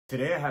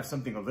Today I have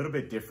something a little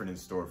bit different in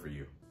store for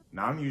you.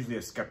 Now I'm usually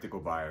a skeptical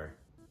buyer,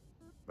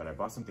 but I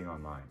bought something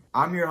online.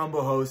 I'm your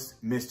humble host,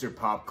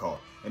 Mr.PopCult,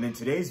 and in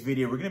today's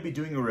video we're going to be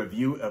doing a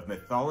review of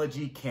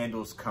Mythologie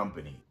Candle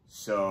Company.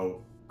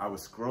 So I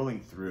was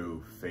scrolling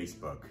through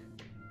Facebook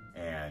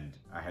and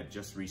I had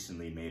just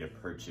recently made a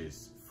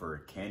purchase for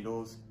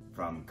candles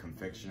from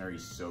Confectionery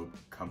Soap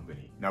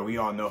Company. Now we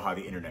all know how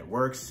the internet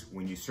works.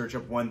 When you search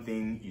up one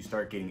thing, you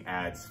start getting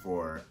ads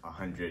for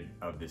 100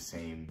 of the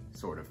same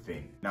sort of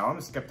thing. Now I'm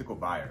a skeptical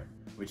buyer,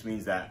 which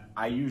means that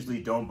I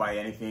usually don't buy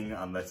anything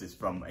unless it's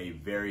from a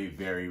very,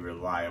 very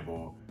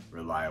reliable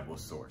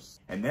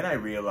source. And then I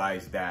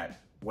realized that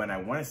when I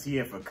want to see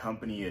if a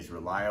company is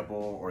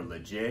reliable or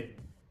legit,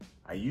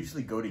 I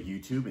usually go to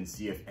YouTube and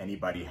see if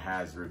anybody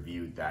has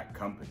reviewed that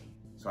company.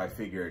 So I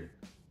figured,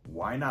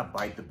 why not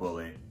bite the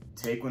bullet,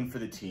 take one for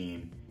the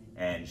team,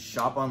 and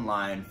shop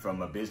online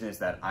from a business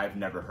that I've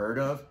never heard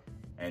of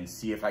and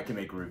see if I can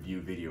make a review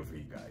video for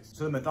you guys.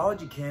 So the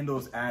Mythologie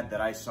Candles ad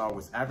that I saw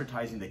was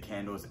advertising the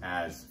candles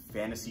as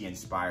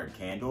fantasy-inspired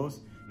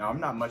candles. Now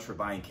I'm not much for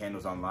buying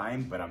candles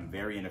online, but I'm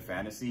very into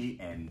fantasy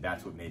and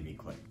that's what made me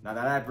click. Now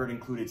that advert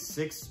included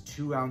 6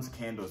 2-ounce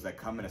candles that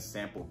come in a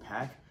sample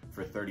pack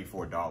for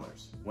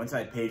 $34. Once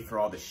I paid for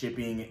all the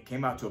shipping, it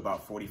came out to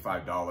about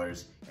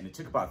 $45 and it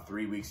took about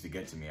 3 weeks to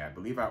get to me. I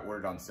believe I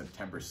ordered on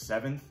September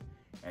 7th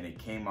and it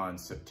came on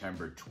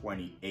September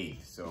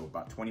 28th, so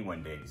about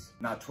 21 days.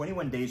 Now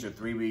 21 days or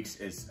 3 weeks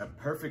is a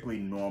perfectly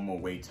normal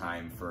wait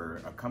time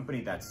for a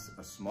company that's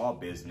a small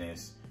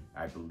business.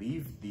 I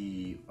believe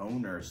the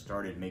owner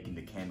started making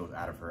the candles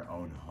out of her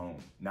own home.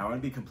 Now I'm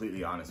gonna be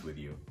completely honest with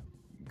you.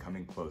 I'm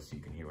coming close so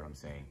you can hear what I'm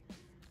saying.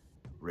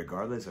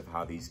 Regardless of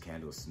how these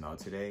candles smell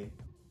today,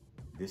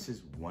 this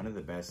is one of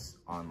the best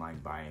online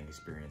buying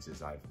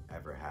experiences I've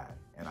ever had,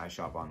 and I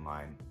shop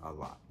online a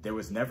lot. There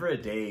was never a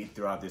day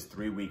throughout this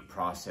 3-week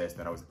process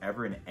that I was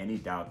ever in any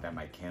doubt that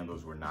my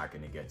candles were not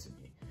gonna get to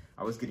me.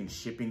 I was getting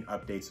shipping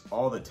updates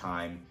all the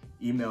time,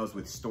 emails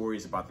with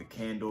stories about the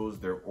candles,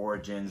 their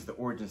origins, the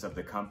origins of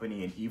the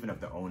company, and even of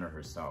the owner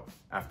herself.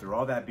 After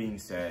all that being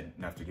said,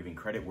 and after giving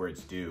credit where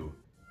it's due,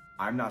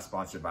 I'm not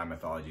sponsored by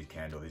Mythologie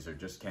Candle. These are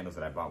just candles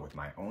that I bought with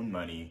my own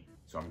money.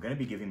 So I'm gonna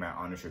be giving my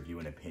honest review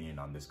and opinion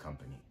on this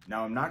company.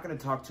 Now I'm not gonna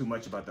talk too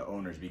much about the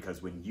owners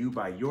because when you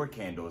buy your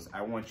candles,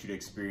 I want you to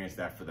experience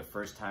that for the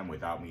first time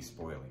without me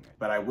spoiling it.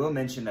 But I will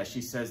mention that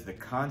she says the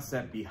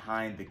concept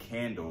behind the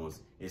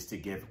candles is to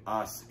give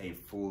us a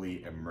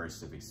fully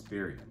immersive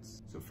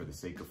experience. So for the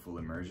sake of full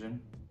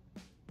immersion,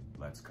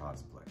 let's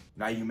cosplay.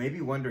 Now you may be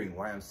wondering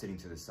why I'm sitting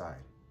to the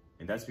side.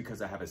 And that's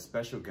because I have a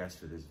special guest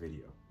for this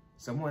video.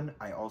 Someone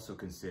I also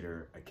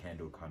consider a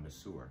candle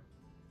connoisseur,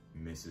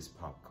 Mrs.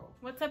 PopCult.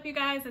 What's up, you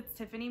guys? It's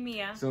Tiffany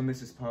Mia. So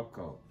Mrs.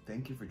 PopCult,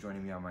 thank you for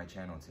joining me on my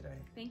channel today.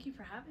 Thank you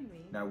for having me.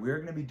 Now we're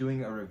gonna be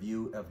doing a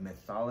review of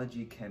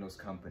Mythologie Candle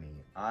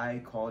Company.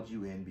 I called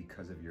you in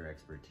because of your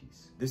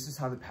expertise. This is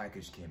how the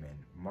package came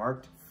in.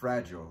 Marked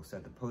fragile so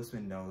that the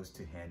postman knows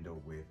to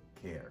handle with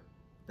care.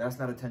 That's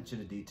not attention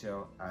to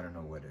detail, I don't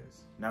know what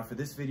is. Now for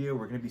this video,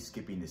 we're gonna be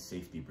skipping the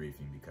safety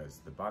briefing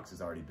because the box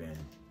has already been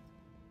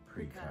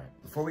pre-cut. Okay.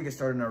 Before we get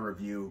started on our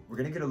review, we're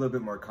gonna get a little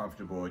bit more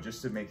comfortable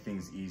just to make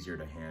things easier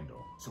to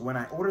handle. So when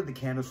I ordered the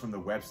candles from the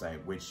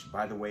website, which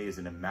by the way is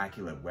an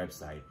immaculate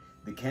website,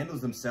 the candles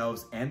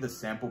themselves and the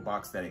sample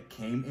box that it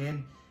came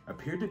in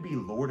appeared to be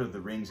Lord of the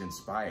Rings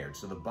inspired.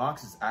 So the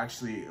box is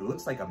actually, it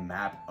looks like a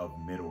map of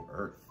Middle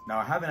Earth. Now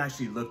I haven't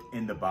actually looked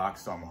in the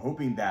box, so I'm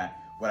hoping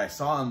that what I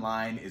saw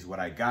online is what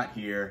I got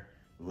here.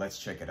 Let's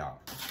check it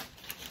out.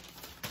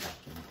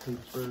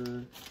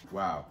 Paper.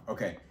 Wow,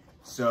 okay,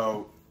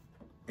 so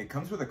it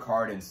comes with a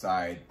card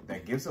inside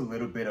that gives a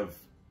little bit of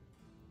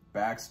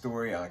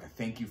backstory, like a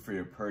thank you for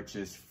your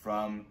purchase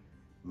from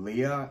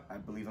Leah, I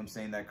believe I'm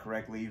saying that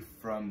correctly,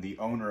 from the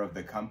owner of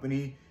the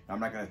company. I'm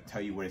not gonna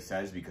tell you what it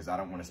says because I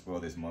don't wanna spoil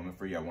this moment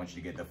for you. I want you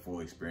to get the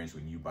full experience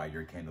when you buy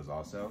your candles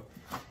also.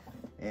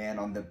 And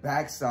on the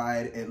back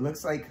side, it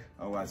looks like,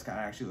 oh wow, it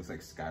actually looks like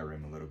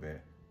Skyrim a little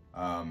bit.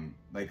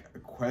 Like a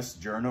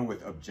quest journal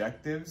with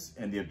objectives,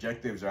 and the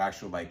objectives are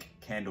actual like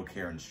candle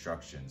care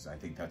instructions. I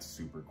think that's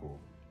super cool.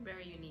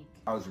 Very unique.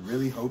 I was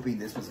really hoping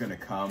this was gonna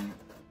come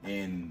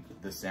in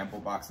the sample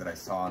box that I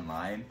saw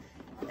online,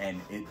 and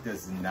it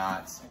does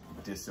not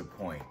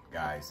disappoint,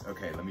 guys.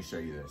 Okay, let me show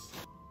you this.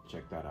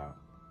 Check that out.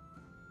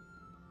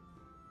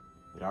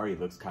 It already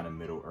looks kind of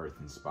Middle Earth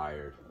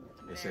inspired.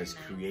 It says,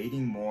 nice.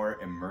 Creating more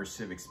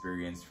immersive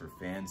experience for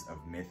fans of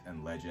myth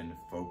and legend,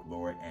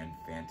 folklore, and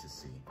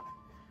fantasy.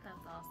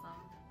 That's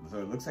awesome. So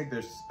it looks like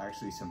there's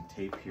actually some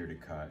tape here to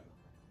cut.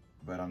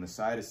 But on the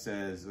side it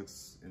says,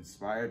 looks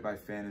inspired by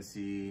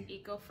fantasy,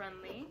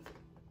 eco-friendly,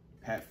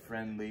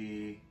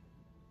 pet-friendly,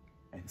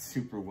 and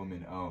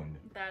superwoman owned.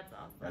 That's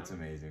awesome. That's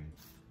amazing.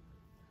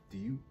 Do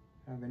you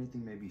have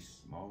anything maybe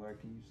smaller I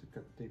can use to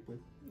cut the tape with?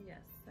 Yes,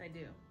 I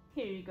do.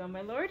 Here you go,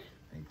 my lord.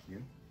 Thank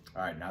you.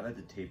 All right, now that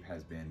the tape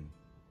has been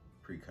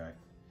pre-cut.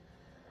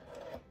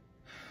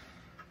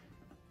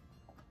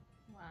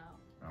 Wow.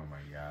 Oh my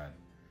God.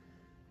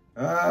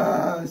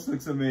 Ah, this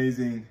looks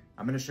amazing.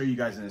 I'm gonna show you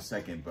guys in a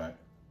second, but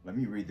Let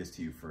me read this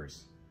to you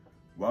first.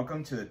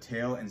 Welcome to the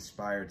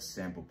Tail-inspired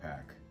sample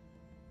pack.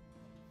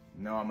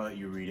 No, I'm gonna let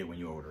you read it when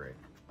you order it.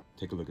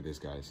 Take a look at this,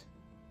 guys.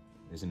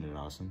 Isn't it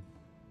awesome?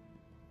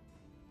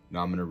 Now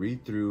I'm gonna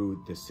read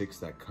through the 6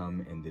 that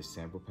come in this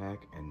sample pack,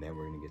 and then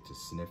we're gonna get to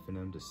sniffing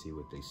them to see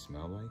what they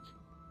smell like.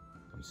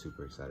 I'm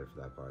super excited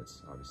for that part.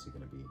 It's obviously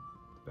gonna be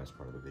the best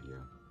part of the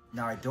video.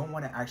 Now I don't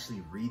wanna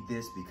actually read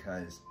this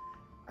because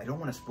I don't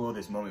wanna spoil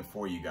this moment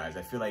for you guys.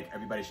 I feel like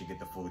everybody should get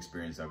the full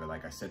experience of it,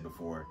 like I said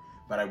before.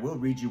 But I will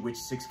read you which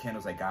 6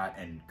 candles I got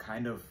and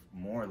kind of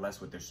more or less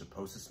what they're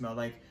supposed to smell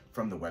like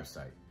from the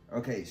website.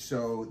 Okay,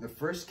 so the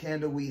first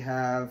candle we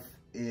have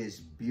is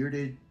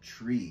Bearded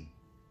Tree.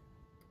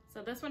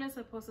 So this one is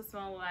supposed to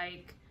smell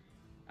like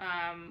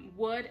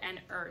wood and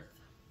earth.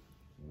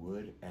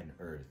 Wood and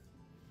earth.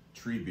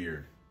 Tree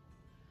beard.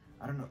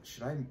 I don't know,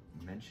 should I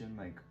mention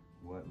like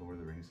what Lord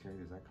of the Rings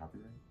carried? Is that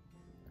copyright?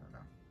 I don't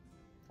know.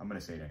 I'm gonna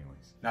say it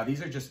anyways. Now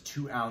these are just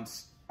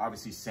 2-ounce,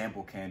 obviously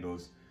sample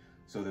candles.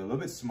 So they're a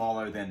little bit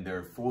smaller than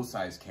their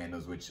full-size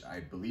candles, which I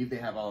believe they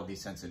have all of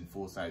these scents in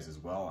full size as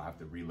well. I'll have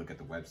to relook at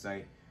the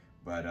website.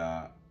 But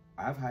I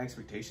have high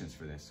expectations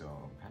for this, so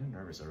I'm kind of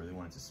nervous. I really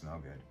want it to smell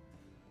good.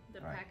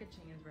 The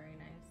packaging is very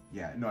nice.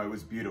 Yeah, no, it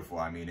was beautiful.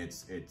 I mean,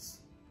 it's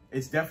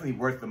definitely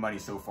worth the money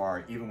so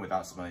far, even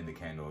without smelling the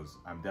candles.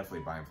 I'm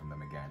definitely buying from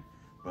them again.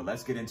 But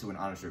let's get into an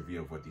honest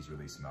review of what these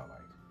really smell like.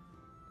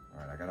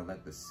 All right, I gotta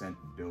let the scent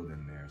build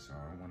in there, so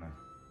I don't wanna...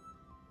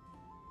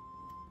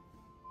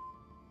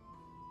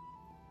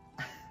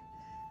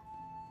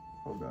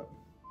 Hold up.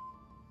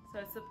 So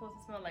it's supposed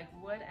to smell like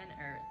wood and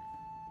earth.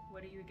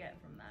 What do you get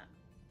from that?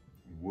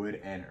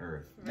 Wood and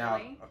earth.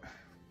 Really?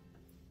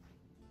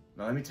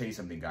 Now let me tell you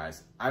something,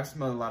 guys. I've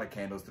smelled a lot of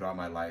candles throughout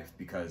my life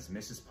because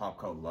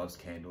Mrs.PopCult loves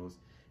candles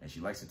and she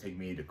likes to take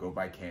me to go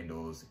buy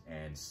candles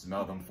and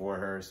smell them for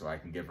her so I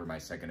can give her my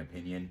second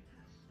opinion.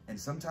 And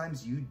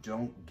sometimes you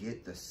don't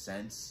get the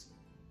sense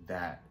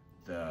that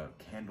the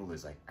candle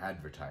is like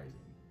advertising.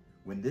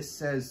 When this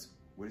says,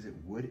 what is it,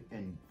 wood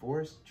and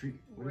forest tree?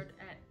 Wood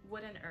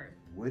and earth.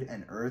 Wood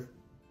and earth.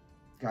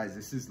 Guys,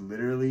 this is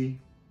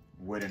literally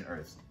wood and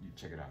earth. You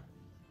check it out.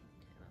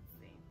 Let's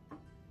see.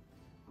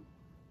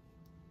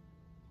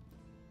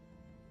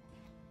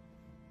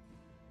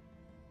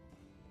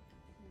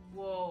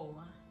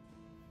 Whoa.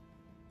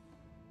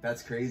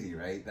 That's crazy,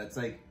 right? That's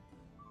like...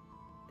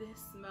 This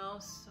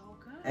smells so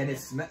good. And it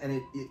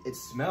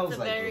smells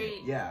like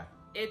it. Yeah.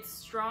 It's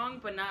strong,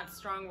 but not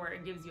strong where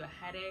it gives you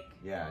a headache.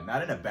 Yeah,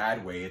 not in a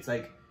bad way. It's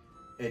like,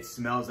 it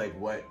smells like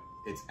what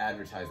it's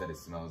advertised that it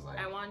smells like.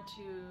 I want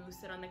to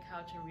sit on the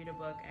couch and read a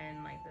book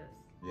and like this.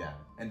 Yeah,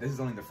 and this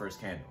is only the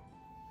first candle.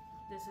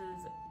 This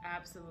is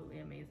absolutely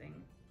amazing.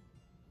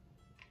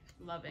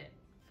 Love it.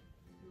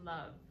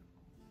 Love.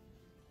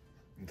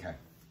 Okay.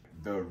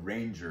 The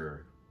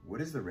Ranger.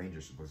 What is the Ranger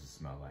supposed to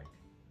smell like?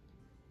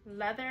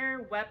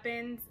 Leather,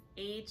 weapons,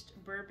 aged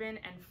bourbon,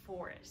 and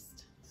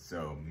forest.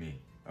 So, me.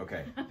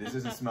 Okay, this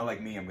doesn't smell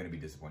like me. I'm going to be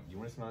disappointed. You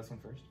want to smell this one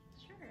first?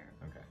 Sure.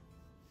 Okay.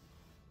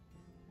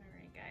 All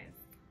right, guys.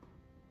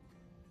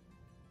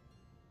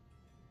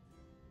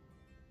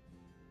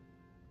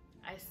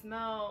 I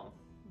smell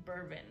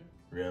bourbon.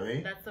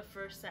 Really? That's the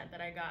first scent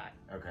that I got.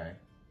 Okay.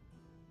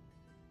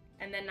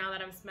 And then now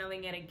that I'm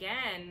smelling it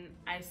again,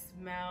 I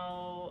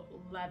smell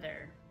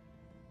leather.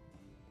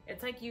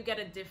 It's like you get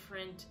a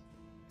different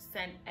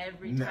scent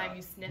every time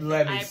you sniff it.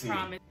 I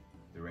promise.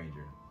 The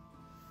Ranger.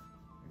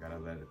 I gotta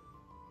let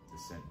the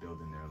scent build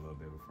in there a little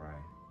bit before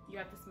I... You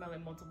have to smell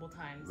it multiple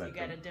times. You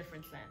get a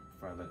different scent.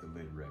 Before I let the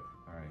lid rip.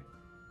 All right.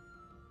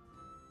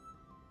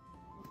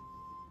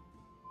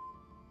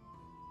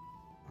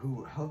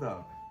 Ooh, hold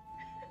up.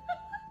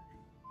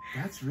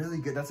 That's really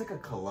good. That's like a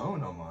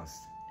cologne almost.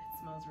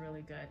 It smells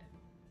really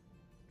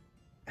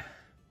good.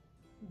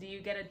 Do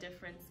you get a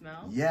different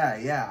smell?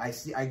 Yeah. I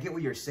see. I get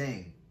what you're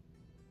saying.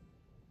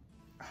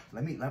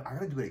 I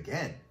gotta do it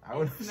again.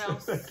 It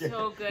smells so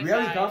good. Do we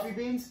have any coffee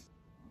beans?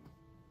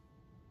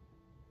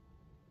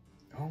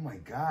 Oh my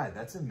God,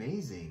 that's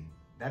amazing.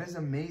 That is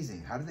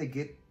amazing. How do they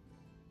get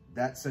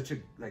that such a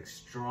like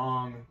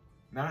strong?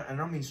 I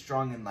don't mean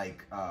strong in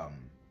like I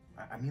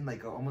mean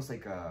like almost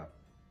like a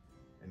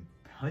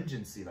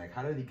pungency. Like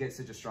how do they get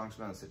such a strong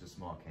smell in such a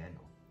small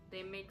candle?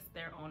 They mix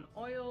their own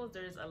oils.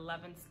 There's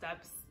 11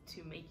 steps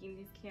to making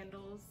these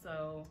candles,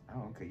 so...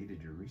 Oh, okay, you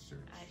did your research.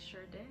 I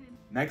sure did.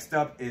 Next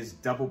up is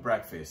Double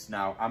Breakfast.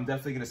 Now, I'm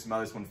definitely gonna smell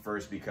this one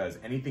first because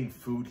anything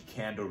food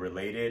candle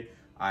related,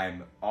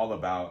 I'm all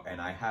about, and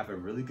I have a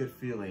really good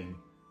feeling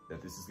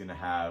that this is gonna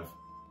have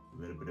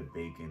a little bit of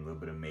bacon, a little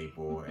bit of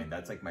maple, and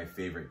that's like my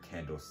favorite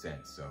candle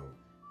scent, so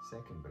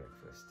second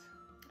breakfast.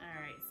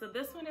 All right, so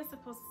this one is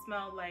supposed to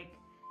smell like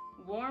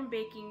warm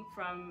baking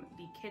from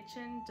the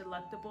kitchen,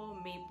 delectable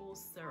maple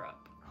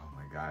syrup. Oh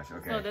my gosh,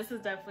 okay. So this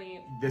is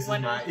definitely this is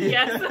my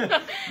yes.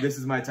 This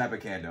is my type of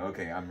candle.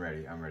 Okay, I'm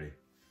ready.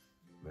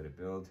 Let it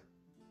build.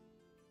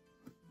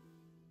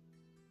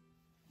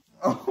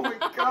 Oh my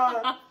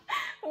God.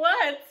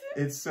 What?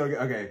 It's so good.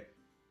 Okay.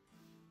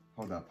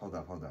 Hold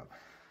up.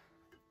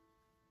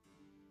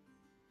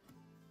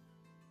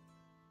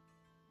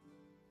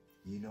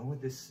 You know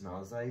what this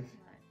smells like?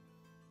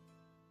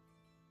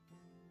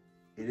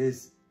 What?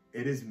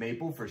 It is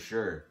maple for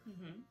sure,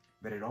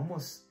 but it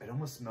almost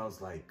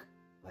smells like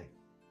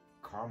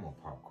caramel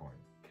popcorn.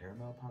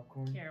 Caramel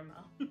popcorn?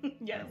 Caramel.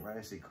 Yes. Why did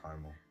I say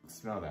caramel?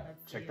 Smell that.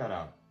 Let's Check see that it.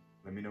 out.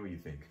 Let me know what you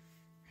think.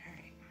 All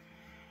right.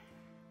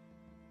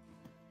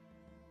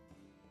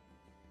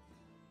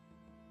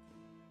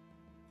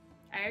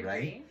 I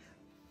agree.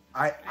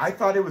 Right? I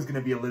thought it was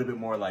gonna be a little bit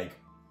more like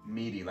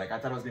meaty. Like I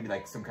thought it was gonna be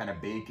like some kind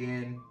of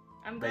bacon.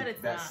 I'm glad like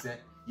it's not.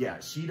 Yeah,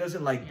 she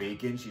doesn't like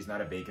bacon. She's not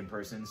a bacon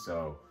person,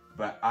 so.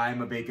 But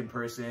I'm a bacon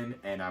person,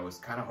 and I was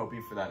kind of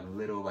hoping for that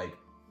little like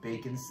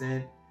bacon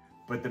scent.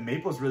 But the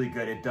maple's really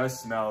good. It does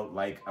smell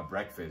like a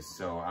breakfast,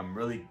 so I'm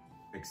really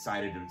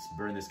excited to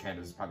burn this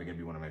candle. This is probably gonna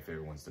be one of my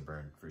favorite ones to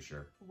burn for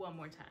sure. One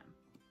more time.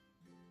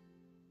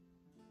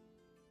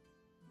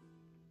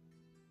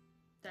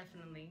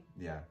 Definitely.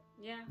 Yeah.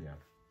 Yeah. Yeah.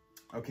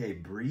 Okay,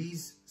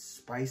 Breeze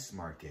Spice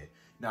Market.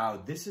 Now,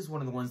 this is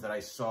one of the ones that I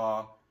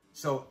saw.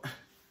 So,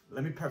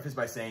 let me preface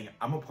by saying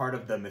I'm a part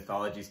of the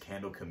Mythologie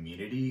Candle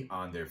community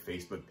on their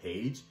Facebook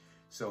page.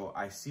 So,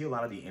 I see a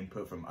lot of the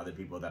input from other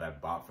people that I've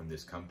bought from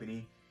this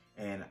company.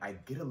 And I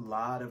get a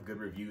lot of good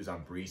reviews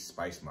on Breeze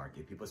Spice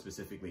Market. People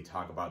specifically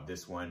talk about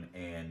this one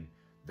and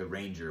the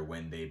Ranger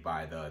when they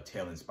buy the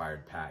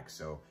tail-inspired pack.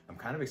 So, I'm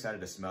kind of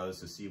excited to smell this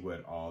to see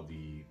what all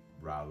the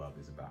raw love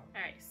is about.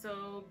 All right,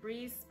 so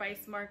Breeze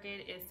Spice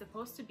Market is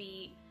supposed to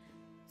be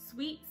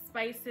sweet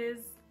spices,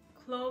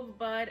 clove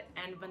bud,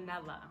 and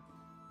vanilla.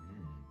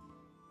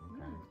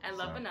 Okay. I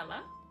love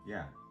vanilla.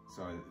 Yeah,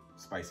 so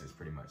spices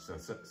pretty much. So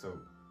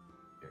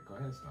yeah, go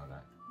ahead and smell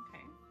that.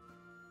 Okay.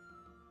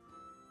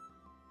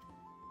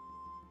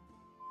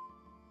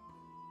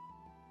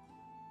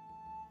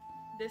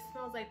 This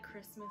smells like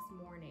Christmas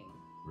morning.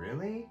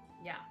 Really?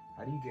 Yeah.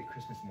 How do you get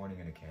Christmas morning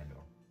in a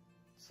candle?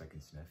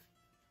 Second sniff.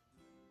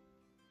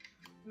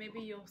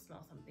 Maybe you'll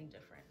smell something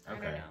different. Okay.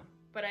 I don't know.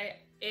 But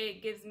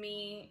it gives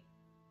me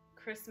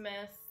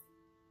Christmas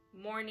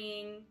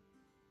morning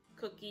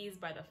cookies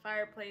by the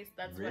fireplace.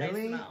 That's what I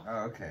smell. Oh,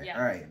 okay. Yeah.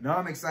 All right. No,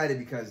 I'm excited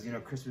because, you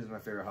know, Christmas is my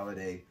favorite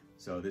holiday.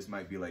 So this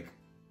might be like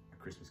a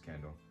Christmas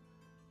candle.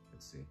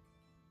 Let's see.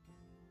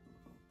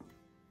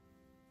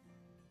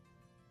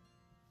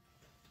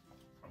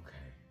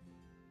 Okay.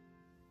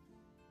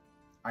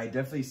 I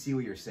definitely see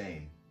what you're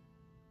saying.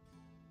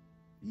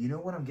 You know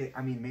what I'm getting?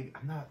 I mean, maybe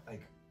I'm not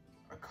like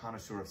a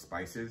connoisseur of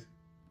spices,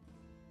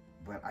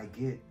 but I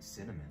get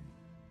cinnamon.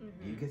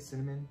 Do you get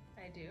cinnamon?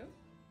 I do.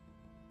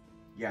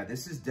 Yeah,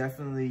 this is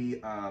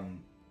definitely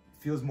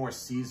feels more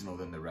seasonal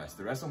than the rest.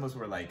 The rest almost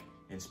were like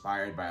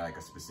inspired by like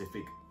a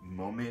specific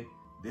moment.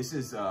 This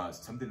is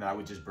something that I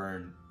would just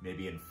burn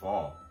maybe in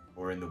fall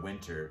or in the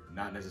winter,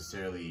 not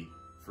necessarily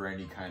for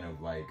any kind of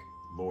like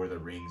Lord of the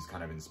Rings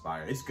kind of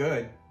inspired. It's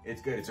good.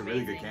 It's good. It's a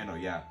really good candle,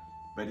 yeah.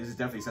 But this is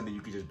definitely something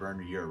you could just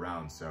burn year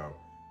round. So,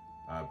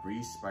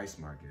 Breeze Spice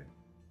Market.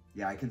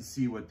 Yeah, I can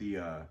see what the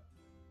all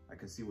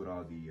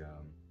the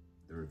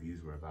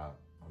reviews were about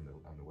on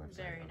the website.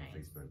 Very on nice.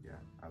 Facebook. Yeah,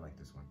 I like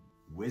this one.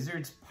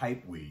 Wizard's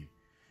Pipeweed.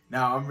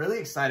 Now, I'm really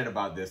excited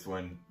about this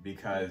one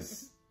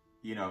because,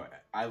 you know,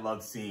 I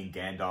love seeing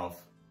Gandalf.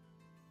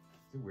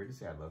 Is it weird to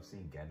say I love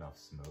seeing Gandalf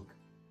smoke?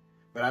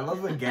 But I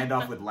love when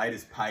Gandalf would light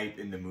his pipe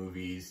in the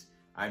movies.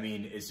 I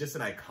mean, it's just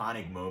an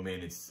iconic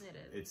moment. It's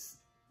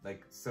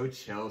like so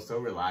chill, so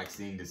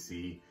relaxing to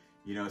see,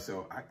 you know.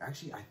 So I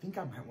think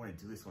I might want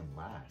to do this one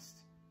last.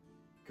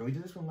 Can we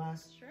do this one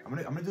last? Sure. I'm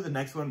gonna do the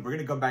next one. We're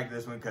gonna go back to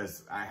this one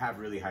because I have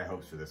really high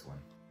hopes for this one.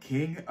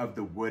 King of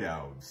the Wood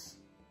Elves.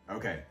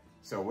 Okay,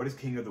 so what is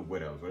King of the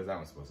Wood Elves? What is that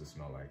one supposed to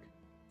smell like?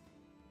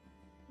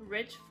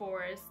 Rich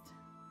forest,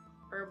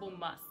 herbal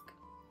musk.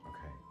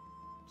 Okay,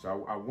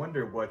 so I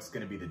wonder what's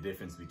gonna be the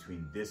difference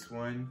between this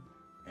one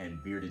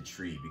and Bearded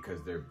Tree,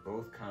 because they're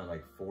both kind of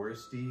like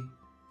foresty.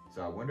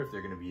 So I wonder if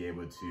they're gonna be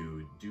able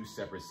to do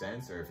separate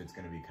scents or if it's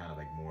gonna be kind of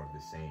like more of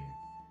the same.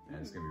 And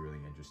it's gonna be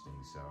really interesting.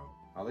 So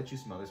I'll let you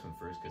smell this one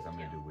first because I'm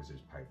gonna do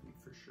Wizard's Pipeweed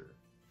for sure.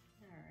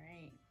 All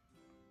right.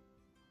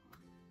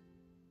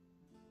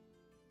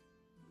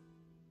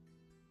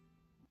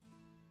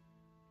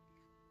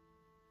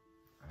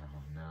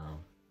 Oh no.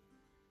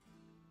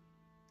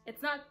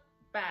 It's not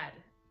bad,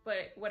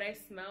 but what I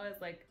smell is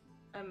like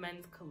a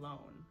men's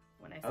cologne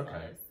when I smell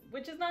this,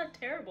 which is not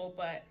terrible,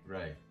 but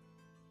right.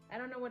 I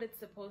don't know what it's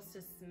supposed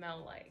to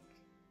smell like.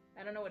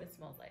 I don't know what it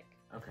smells like.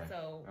 Okay.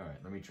 So all right,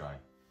 let me try.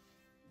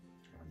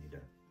 I need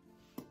to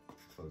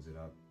close it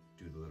up,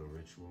 do the little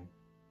ritual,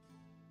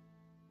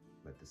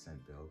 let the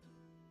scent build.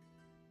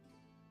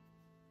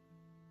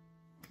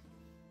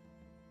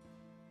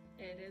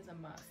 it is a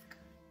musk.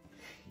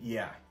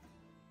 Yeah.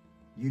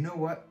 You know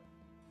what?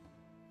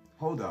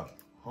 Hold up.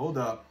 Hold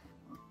up.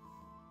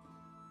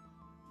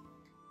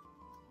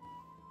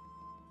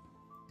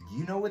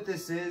 You know what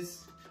this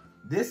is?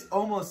 This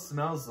almost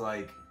smells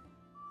like...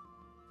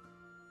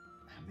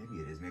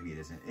 Maybe it is, maybe it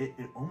isn't. It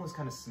almost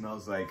kind of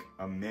smells like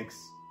a mix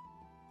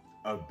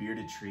of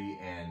Bearded Tree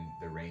and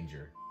the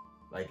Ranger.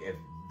 Like if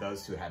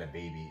those two had a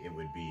baby, it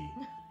would be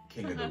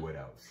King of the Wood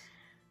Elves.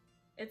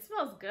 It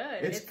smells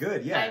good. It's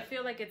good, yeah. I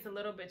feel like it's a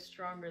little bit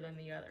stronger than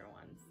the other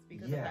ones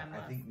because of that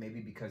musk. I think maybe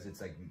because it's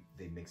like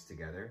they mix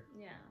together.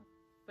 Yeah,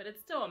 but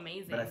it's still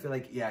amazing. But I feel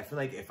like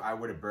if I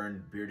were to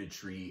burn Bearded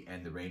Tree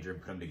and the Ranger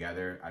and put them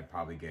together, I'd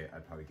probably get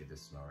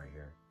this smell right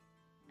here.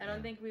 I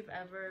don't think we've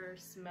ever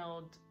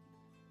smelled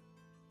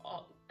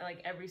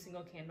every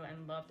single candle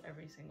and loved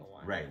every single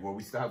one. Right. Well,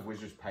 we still have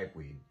Wizard's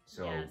Pipeweed,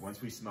 so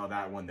once we smell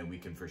that one, then we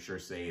can for sure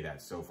say that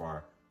so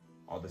far,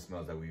 all the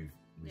smells that we've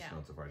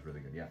smelled so far is really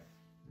good. Yeah.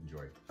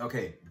 Enjoy.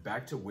 Okay,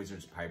 back to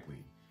Wizard's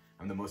Pipeweed.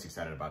 I'm the most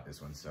excited about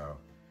this one, so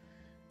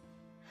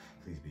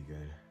please be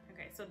good.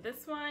 Okay, so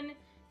this one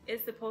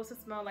is supposed to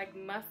smell like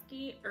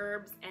musky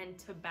herbs and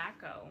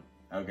tobacco.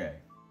 Okay,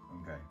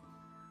 okay.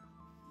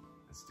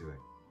 Let's do it.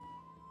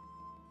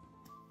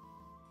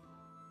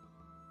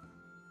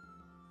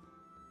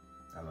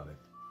 I love it.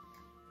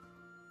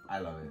 I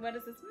love it. What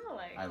does it smell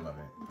like? I love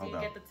it. Do you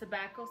get the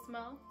tobacco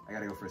smell? I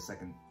gotta go for a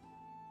second.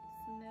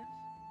 Sniff.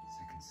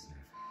 Second sniff.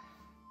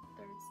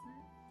 Third sniff.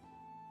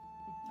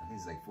 I think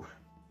it's like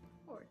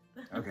Fourth.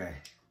 Okay.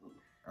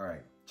 All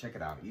right. Check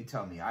it out. You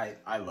tell me.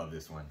 I love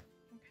this one.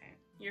 Okay.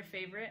 Your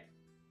favorite?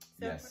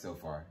 Yes, so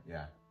far.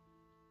 Yeah.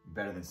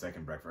 Better than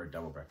second breakfast or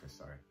double breakfast.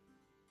 Sorry.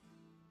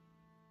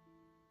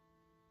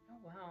 Oh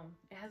wow!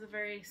 It has a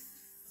very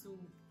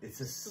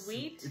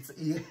sweet. It's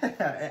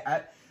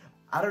yeah.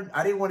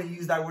 I didn't want to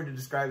use that word to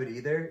describe it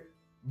either,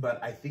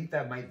 but I think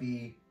that might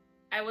be.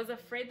 I was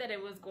afraid that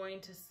it was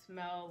going to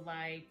smell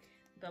like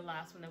the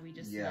last one that we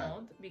just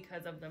smelled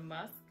because of the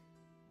musk.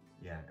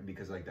 Yeah, and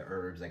because like the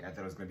herbs, like I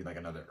thought it was gonna be like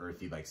another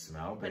earthy like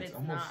smell, but it's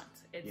almost not.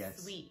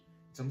 It's sweet.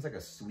 It's almost like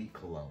a sweet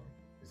cologne.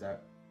 Is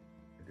that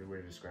a good way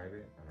to describe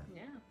it? I don't know.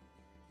 Yeah,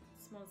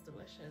 it smells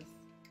delicious.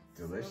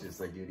 Delicious,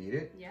 like you'd eat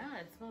it? Yeah,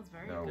 it smells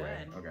very good. No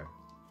way. Okay.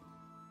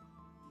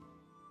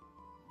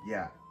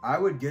 Yeah, I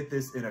would get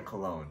this in a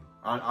cologne.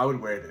 I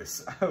would wear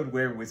this. I would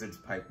wear Wizard's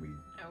Pipeweed.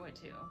 I would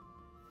too.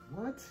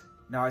 What?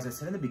 Now, as I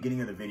said in the beginning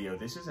of the video,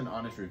 this is an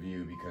honest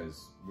review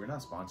because we're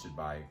not sponsored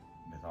by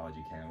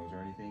Mythologie Candles or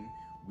anything.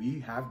 We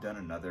have done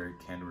another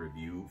candle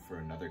review for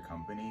another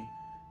company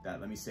that,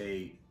 let me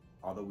say,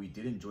 although we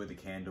did enjoy the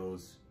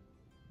candles,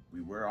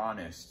 we were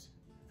honest,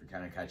 if you're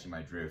kind of catching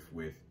my drift,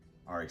 with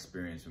our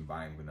experience when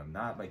buying with them.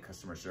 Not like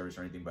customer service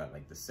or anything, but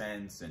like the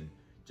scents and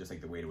just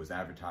like the way it was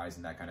advertised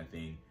and that kind of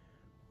thing.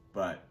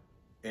 But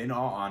in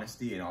all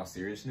honesty, in all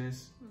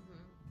seriousness,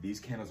 these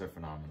candles are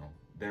phenomenal.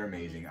 They're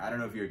amazing. I don't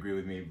know if you agree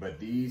with me, but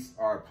these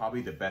are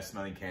probably the best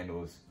smelling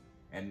candles.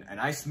 And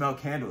I smell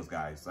candles,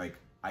 guys. Like,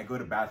 I go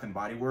to Bath and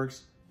Body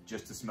Works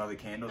just to smell the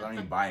candles. I don't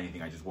even buy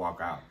anything. I just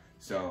walk out.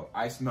 So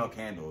I smell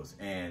candles,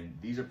 and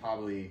these are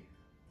probably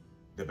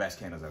the best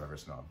candles I've ever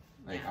smelled.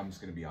 Like, I'm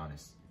just gonna be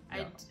honest.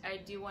 Yeah. I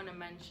do want to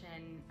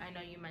mention, I know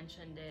you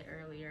mentioned it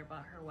earlier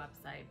about her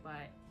website,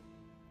 but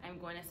I'm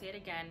going to say it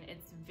again.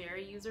 It's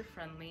very user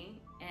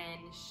friendly, and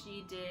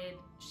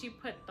she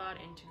put thought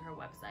into her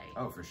website.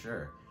 Oh, for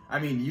sure. I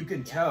mean, you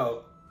can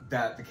tell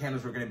that the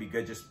candles were going to be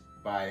good just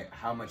by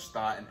how much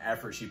thought and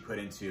effort she put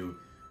into,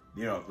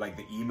 you know, like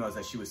the emails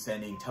that she was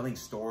sending, telling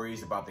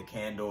stories about the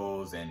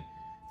candles and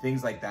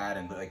things like that.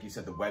 And like you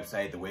said, the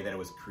website, the way that it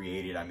was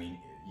created, I mean,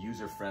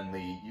 user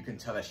friendly. You can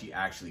tell that she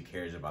actually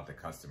cares about the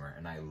customer,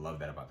 and I love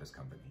that about this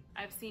company.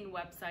 I've seen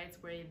websites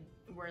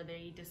where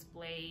they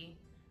display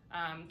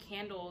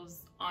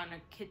candles on a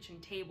kitchen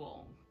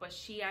table, but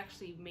she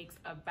actually makes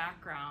a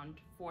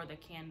background for the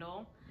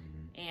candle.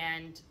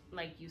 And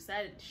like you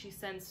said, she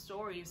sends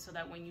stories so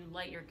that when you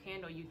light your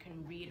candle, you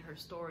can read her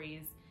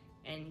stories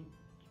and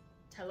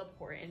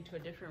teleport into a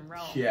different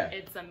realm. Yeah,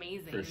 it's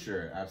amazing. For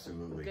sure,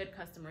 absolutely. Good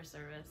customer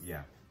service.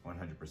 Yeah,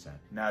 100%.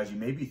 Now, as you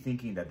may be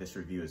thinking that this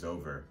review is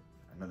over,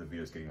 I know the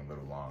video is getting a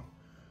little long,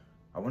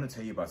 I want to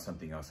tell you about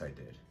something else I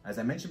did. As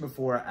I mentioned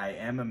before, I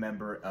am a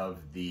member of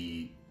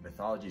the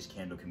Mythologie's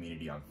Candle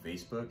community on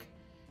Facebook,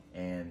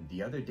 and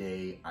the other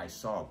day I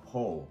saw a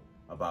poll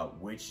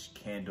about which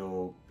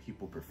candle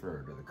people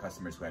preferred, or the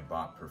customers who had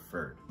bought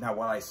preferred. Now,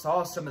 while I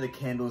saw some of the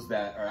candles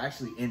that are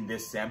actually in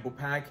this sample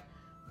pack,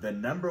 the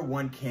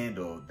 #1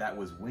 candle that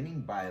was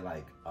winning by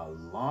like a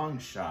long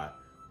shot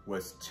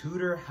was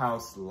Tudor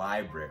House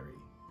Library.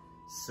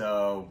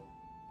 So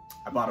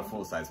I bought a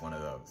full-size one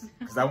of those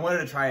because I wanted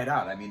to try it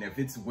out. I mean, if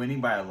it's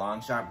winning by a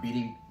long shot,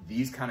 beating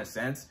these kind of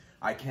scents,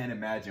 I can't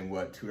imagine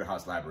what Tudor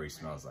House Library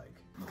smells like.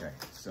 Okay,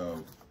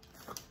 so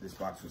this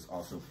box was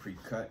also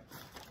pre-cut.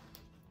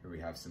 Here we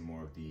have some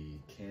more of the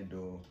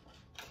candle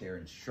care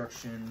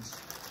instructions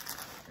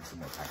and some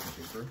more packing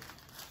paper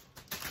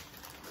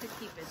to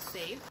keep it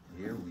safe.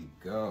 Here we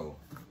go.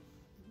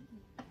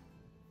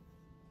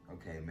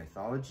 Okay,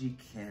 Mythologie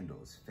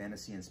Candles,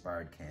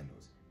 fantasy-inspired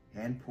candles.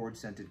 Hand-poured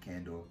scented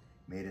candle,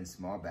 made in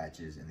small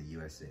batches in the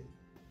USA.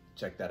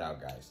 Check that out,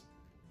 guys.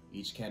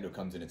 Each candle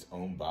comes in its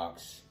own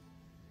box.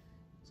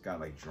 It's got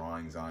like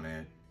drawings on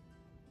it.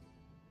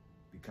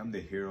 Become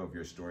the hero of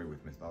your story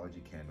with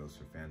Mythologie Candles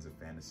for fans of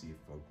fantasy,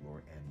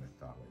 folklore, and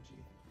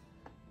mythology.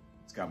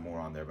 It's got more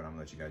on there, but I'm gonna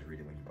let you guys read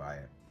it when you buy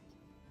it.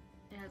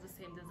 It has the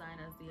same design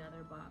as the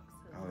other box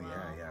as well.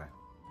 Yeah.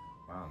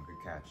 Wow, good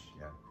catch,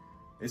 yeah.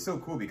 It's so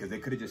cool because they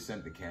could have just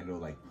sent the candle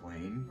like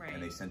plain, right.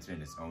 and they sent it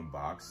in its own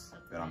box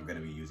that I'm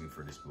gonna be using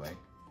for display.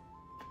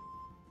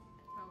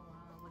 Oh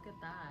wow, look at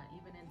that,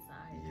 even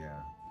inside. Yeah,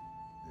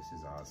 this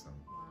is awesome.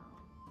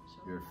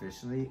 Wow. You're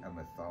officially a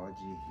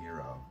mythology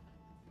hero.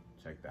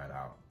 Check that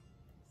out.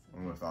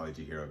 I'm a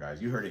mythology hero,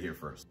 guys. You heard it here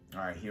first.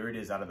 All right, here it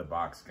is out of the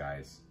box,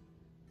 guys.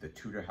 The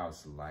Tudor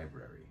House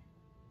Library.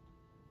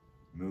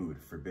 Mood,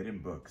 forbidden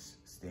books,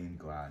 stained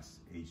glass,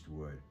 aged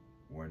wood,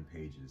 worn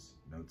pages,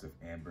 notes of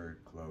amber,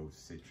 clove,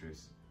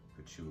 citrus,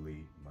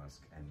 patchouli,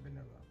 musk, and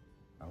vanilla.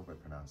 I hope I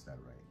pronounced that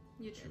right.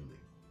 You patchouli.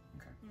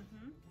 did. Okay.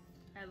 Mm-hmm.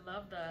 I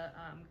love the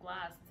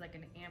glass. It's like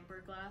an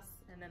amber glass,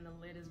 and then the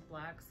lid is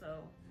black,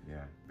 so...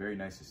 Yeah, very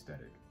nice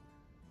aesthetic.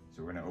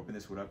 So we're gonna open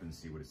this one up and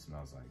see what it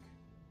smells like.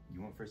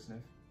 You want first sniff?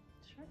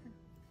 Sure.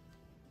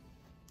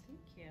 Thank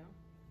you.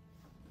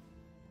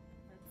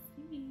 Let's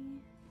see.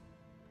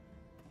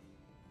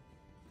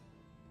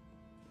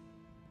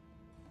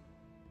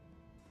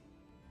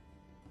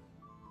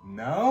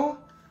 No?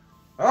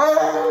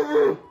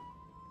 Oh!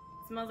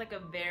 It smells like a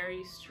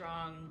very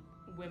strong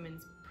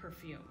women's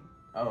perfume.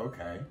 Oh,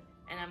 okay.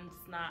 And I'm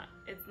just not,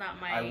 it's not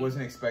my... I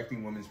wasn't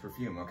expecting women's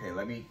perfume. Okay,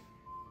 let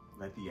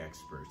the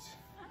experts.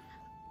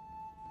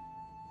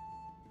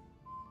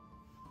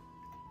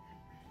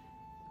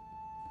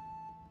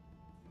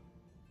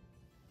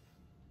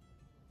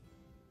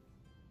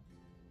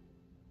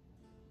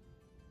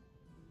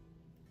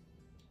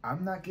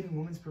 I'm not getting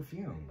women's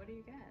perfume. What do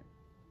you get?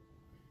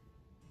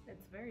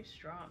 It's very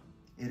strong.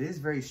 It is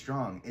very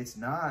strong. It's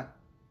not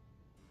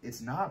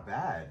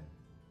bad.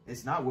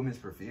 It's not women's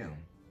perfume.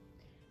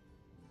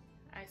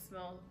 I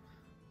smell...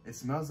 It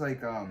smells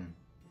like,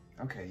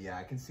 okay, yeah,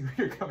 I can see where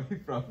you're coming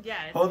from.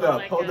 Yeah, it Hold smells up,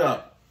 like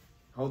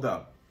hold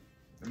up.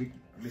 Let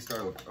me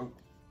start over. Oh,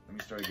 let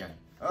me start again.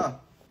 Oh,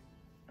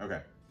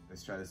 okay,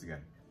 let's try this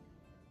again.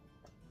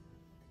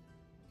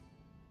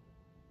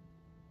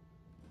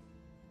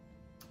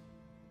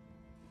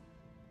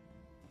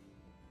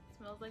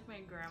 Smells like my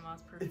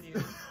grandma's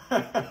perfume.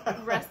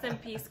 Rest in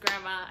peace,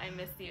 Grandma. I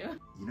miss you.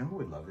 You know who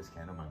would love this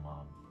candle? My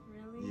mom.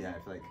 Really? Yeah,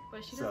 I feel like.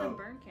 But she doesn't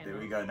burn candles. There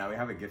we go. Now we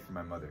have a gift for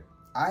my mother.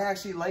 I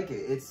actually like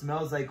it. It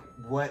smells like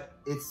what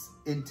it's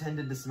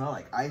intended to smell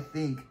like. I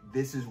think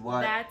this is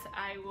what... That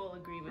I will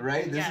agree with.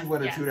 Right? You. This yes, is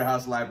what a yes. Tudor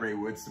House library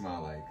would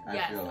smell like.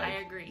 Yes, I feel like. I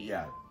agree.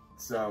 Yeah.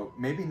 So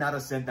maybe not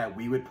a scent that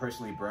we would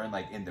personally burn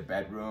like in the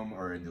bedroom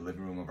or in the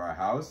living room of our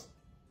house,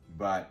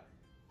 but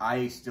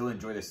I still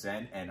enjoy the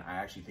scent, and I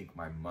actually think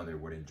my mother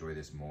would enjoy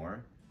this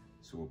more.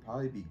 So we'll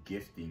probably be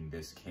gifting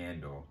this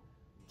candle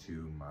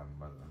to my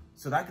mother.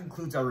 So that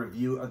concludes our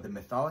review of the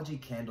Mythologie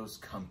Candle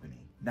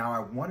Company. Now I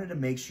wanted to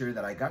make sure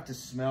that I got to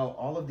smell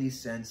all of these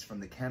scents from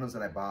the candles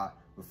that I bought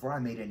before I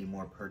made any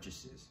more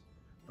purchases.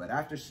 But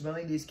after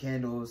smelling these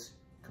candles,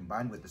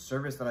 combined with the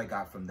service that I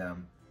got from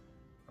them,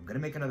 I'm gonna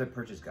make another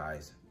purchase,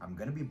 guys. I'm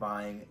gonna be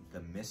buying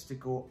the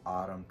Mystical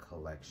Autumn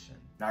Collection.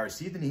 Now I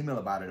received an email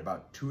about it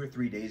about 2 or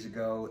 3 days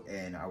ago,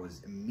 and I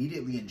was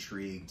immediately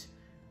intrigued.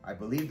 I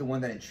believe the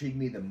one that intrigued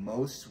me the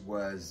most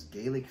was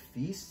Gaelic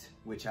Feast,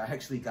 which I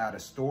actually got a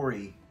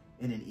story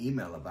in an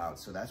email about,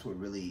 so that's what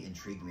really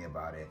intrigued me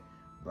about it.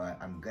 But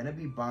I'm gonna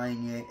be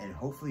buying it and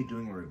hopefully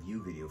doing a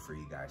review video for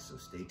you guys, so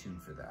stay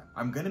tuned for that.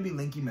 I'm gonna be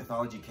linking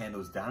Mythologie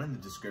Candles down in the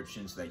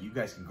description so that you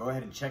guys can go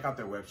ahead and check out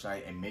their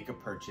website and make a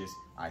purchase.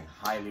 I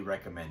highly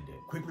recommend it.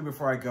 Quickly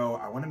before I go,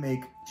 I wanna make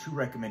 2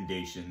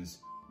 recommendations.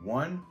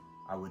 One,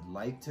 I would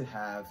like to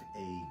have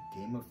a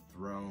Game of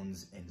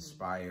Thrones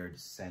inspired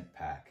scent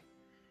pack.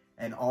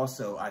 And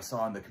also, I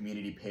saw on the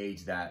community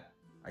page that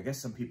I guess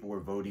some people were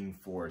voting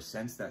for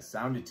scents that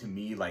sounded to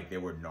me like they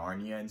were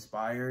Narnia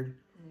inspired.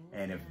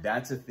 And if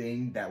that's a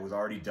thing that was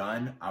already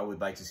done, I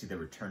would like to see the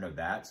return of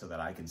that so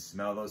that I can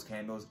smell those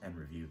candles and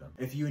review them.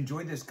 If you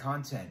enjoyed this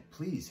content,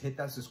 please hit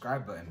that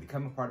subscribe button,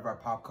 become a part of our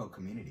pop cult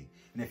community.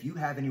 And if you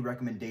have any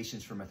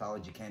recommendations for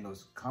Mythologie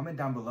Candles, comment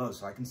down below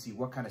so I can see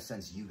what kind of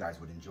scents you guys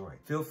would enjoy.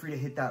 Feel free to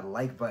hit that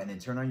like button and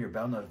turn on your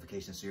bell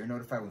notifications so you're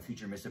notified when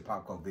future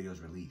Mr.PopCult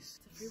videos release.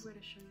 It's a free way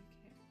to show you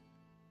care.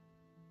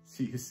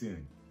 See you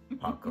soon.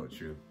 Pop Cult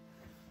True.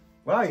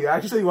 Wow, you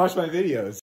actually watched my videos.